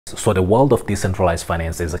So the world of decentralized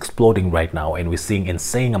finance is exploding right now, and we're seeing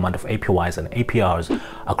insane amount of APYs and APRs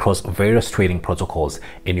across various trading protocols.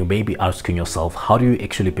 And you may be asking yourself, how do you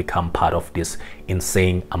actually become part of this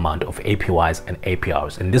insane amount of APYs and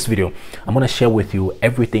APRs? In this video, I'm going to share with you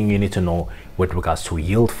everything you need to know with regards to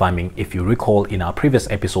yield farming. If you recall, in our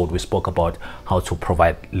previous episode, we spoke about how to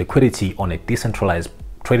provide liquidity on a decentralized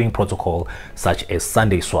trading protocol such as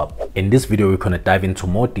SundaeSwap. In this video, we're going to dive into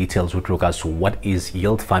more details with regards to what is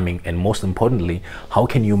yield farming, and most importantly, how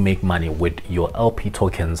can you make money with your LP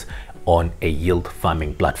tokens on a yield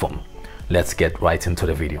farming platform. Let's get right into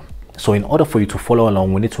the video. So in order for you to follow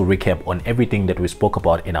along, we need to recap on everything that we spoke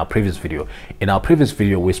about in our previous video. In our previous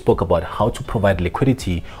video, we spoke about how to provide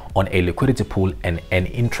liquidity on a liquidity pool and an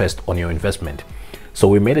interest on your investment. So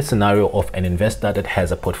we made a scenario of an investor that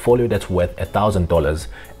has a portfolio that's worth $1,000,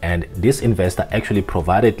 and this investor actually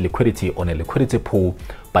provided liquidity on a liquidity pool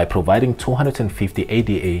by providing 250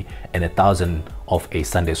 ADA and 1,000 of a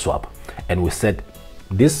SundaeSwap. And we said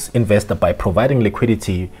this investor, by providing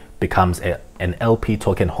liquidity, becomes an LP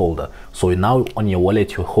token holder. So now on your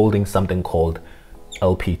wallet, you're holding something called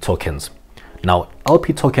LP tokens. Now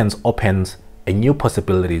LP tokens opens a new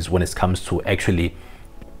possibilities when it comes to actually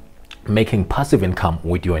making passive income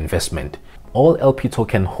with your investment. All LP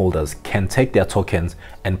token holders can take their tokens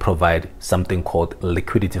and provide something called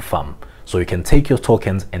liquidity farm. So you can take your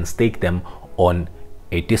tokens and stake them on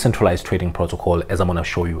a decentralized trading protocol, as I'm going to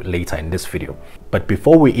show you later in this video. But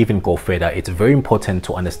before we even go further, it's very important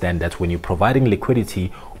to understand that when you're providing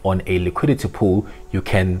liquidity on a liquidity pool, you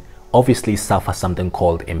can obviously suffer something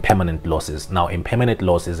called impermanent losses. Now, impermanent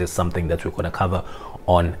losses is something that we're going to cover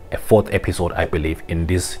on a fourth episode, I believe, in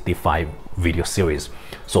this DeFi video series.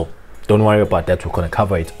 So don't worry about that. We're going to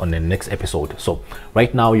cover it on the next episode. So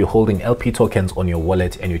right now you're holding LP tokens on your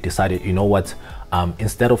wallet, and you decided, you know what,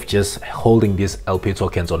 instead of just holding these LP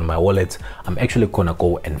tokens on my wallet, I'm actually going to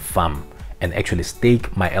go and farm and actually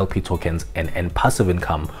stake my LP tokens and passive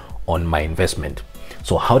income on my investment.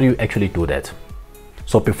 So how do you actually do that?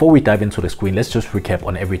 So before we dive into the screen, let's just recap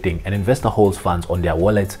on everything. An investor holds funds on their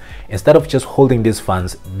wallet. Instead of just holding these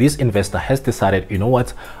funds, this investor has decided, you know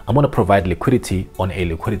what, I'm going to provide liquidity on a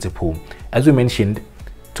liquidity pool. As we mentioned,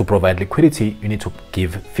 to provide liquidity, you need to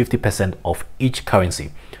give 50% of each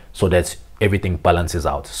currency so that everything balances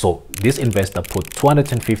out. So this investor put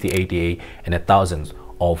 250 ADA and 1,000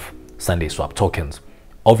 of SundaeSwap tokens.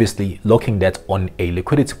 Obviously, locking that on a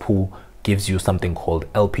liquidity pool gives you something called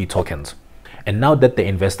LP tokens. And now that the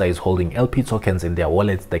investor is holding LP tokens in their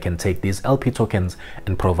wallets, they can take these LP tokens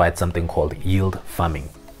and provide something called yield farming.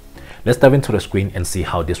 Let's dive into the screen and see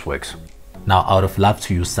how this works. Now, I would have loved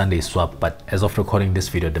to use SundaeSwap, but as of recording this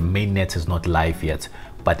video, the mainnet is not live yet.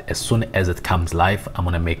 But as soon as it comes live, I'm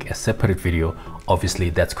going to make a separate video.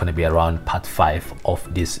 Obviously, that's going to be around part 5 of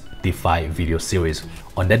this DeFi video series.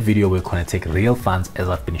 On that video, we're going to take real funds, as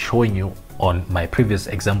I've been showing you on my previous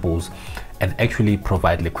examples, and actually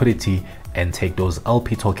provide liquidity and take those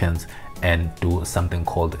LP tokens and do something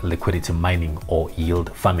called liquidity mining or yield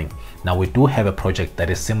farming. Now, we do have a project that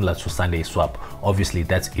is similar to SundaeSwap. Obviously,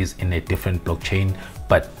 that is in a different blockchain,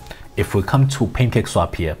 but if we come to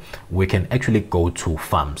PancakeSwap here, we can actually go to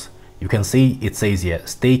farms. You can see it says here,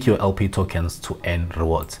 stake your LP tokens to earn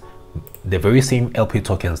rewards. The very same LP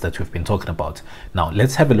tokens that we've been talking about. Now,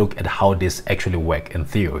 let's have a look at how this actually works in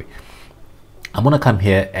theory. I'm going to come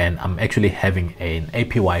here, and I'm actually having an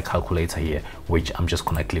APY calculator here, which I'm just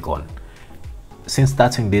going to click on. Since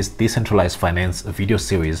starting this decentralized finance video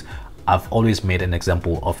series, I've always made an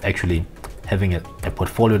example of actually having a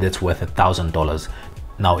portfolio that's worth $1,000.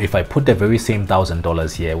 Now, if I put the very same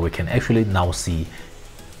 $1,000 here, we can actually now see,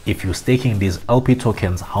 if you're staking these LP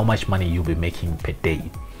tokens, how much money you'll be making per day.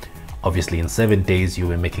 Obviously, in 7 days,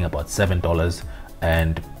 you'll be making about $7,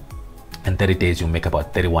 and in 30 days, you'll make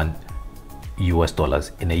about $31 US.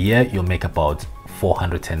 In a year, you'll make about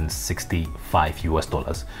 $465 US.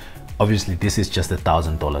 Obviously, this is just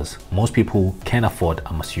 $1,000. Most people can afford,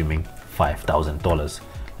 I'm assuming, $5,000.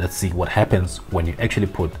 Let's see what happens when you actually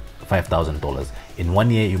put $5,000. In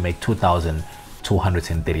 1 year, you make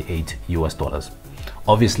 $2,238 US.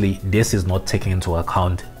 Obviously, this is not taking into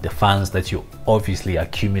account the funds that you're obviously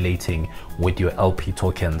accumulating with your LP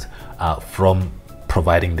tokens from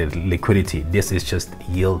providing the liquidity. This is just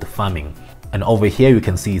yield farming. And over here you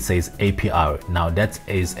can see it says APR. Now that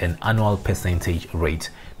is an annual percentage rate.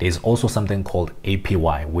 There's also something called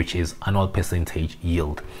APY, which is annual percentage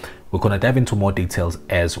yield. We're going to dive into more details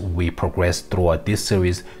as we progress throughout this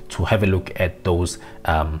series to have a look at those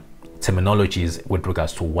terminologies with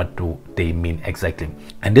regards to what do they mean exactly.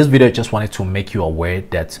 And this video, I just wanted to make you aware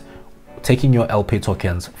that taking your LP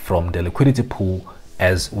tokens from the liquidity pool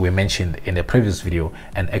as we mentioned in the previous video,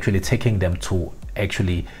 and actually taking them to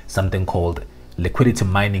actually something called liquidity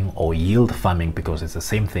mining or yield farming, because it's the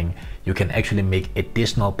same thing. You can actually make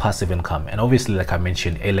additional passive income. And obviously, like I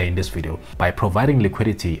mentioned earlier in this video, by providing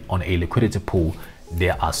liquidity on a liquidity pool,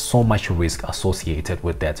 there are so much risk associated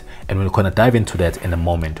with that, and we're going to dive into that in a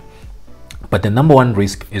moment. But the number one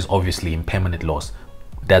risk is obviously impermanent loss.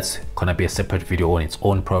 That's gonna be a separate video on its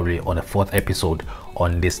own, probably on the 4th episode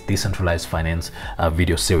on this decentralized finance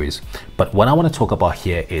video series. But what I want to talk about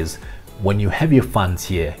here is, when you have your funds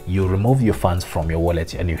here, you remove your funds from your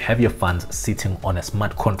wallet and you have your funds sitting on a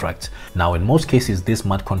smart contract. Now, in most cases, these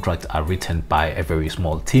smart contracts are written by a very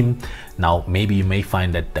small team. Now, maybe you may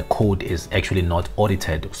find that the code is actually not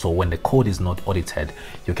audited. So when the code is not audited,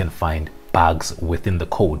 you can find bugs within the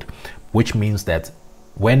code, which means that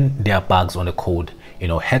when there are bugs on the code,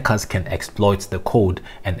 hackers can exploit the code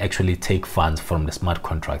and actually take funds from the smart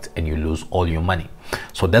contract, and you lose all your money.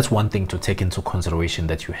 So that's one thing to take into consideration,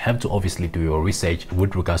 that you have to obviously do your research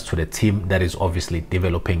with regards to the team that is obviously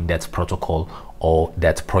developing that protocol or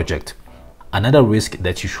that project. Another risk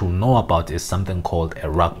that you should know about is something called a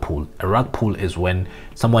rug pull. A rug pull is when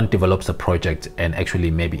someone develops a project and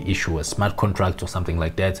actually maybe issue a smart contract or something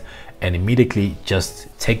like that, and immediately just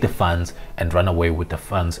take the funds and run away with the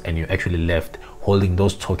funds, and you're actually left holding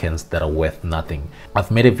those tokens that are worth nothing.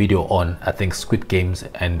 I've made a video on, I think, Squid Games,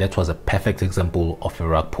 and that was a perfect example of a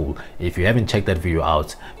rug pull. If you haven't checked that video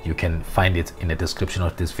out, you can find it in the description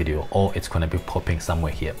of this video, or it's going to be popping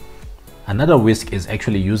somewhere here. Another risk is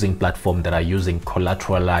actually using platforms that are using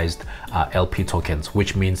collateralized LP tokens,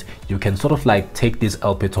 which means you can sort of like take these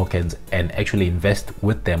LP tokens and actually invest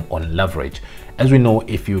with them on leverage. As we know,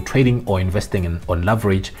 if you're trading or investing on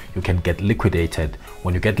leverage, you can get liquidated.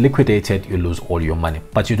 When you get liquidated, you lose all your money.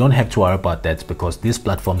 But you don't have to worry about that, because these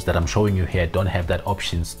platforms that I'm showing you here don't have that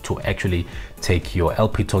options to actually take your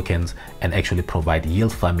LP tokens and actually provide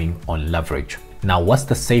yield farming on leverage. Now, what's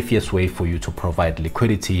the safest way for you to provide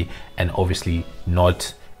liquidity and obviously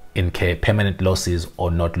not incur permanent losses or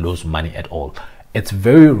not lose money at all? It's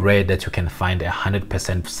very rare that you can find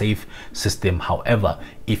 100% safe system. However,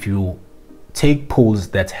 if you take pools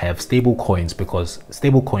that have stable coins, because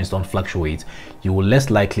stable coins don't fluctuate, you will less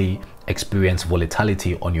likely experience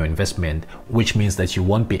volatility on your investment, which means that you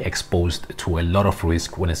won't be exposed to a lot of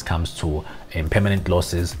risk when it comes to permanent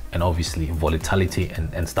losses and obviously volatility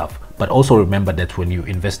and stuff. But also remember that when you're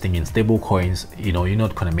investing in stable coins, you're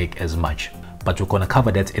not going to make as much. But we're going to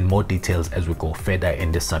cover that in more details as we go further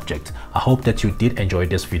in this subject. I hope that you did enjoy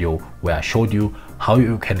this video where I showed you how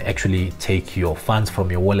you can actually take your funds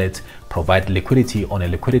from your wallet, provide liquidity on a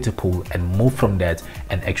liquidity pool, and move from that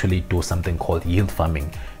and actually do something called yield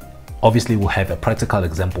farming. Obviously, we'll have a practical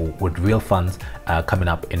example with real funds coming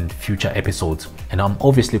up in future episodes. And I'm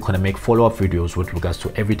obviously going to make follow-up videos with regards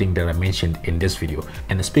to everything that I mentioned in this video.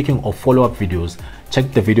 And speaking of follow-up videos,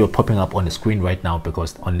 check the video popping up on the screen right now,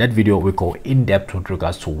 because on that video, we go in depth with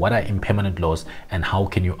regards to what are impermanent loss and how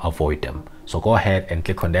can you avoid them. So go ahead and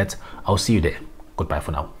click on that. I'll see you there. Goodbye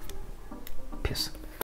for now. Peace.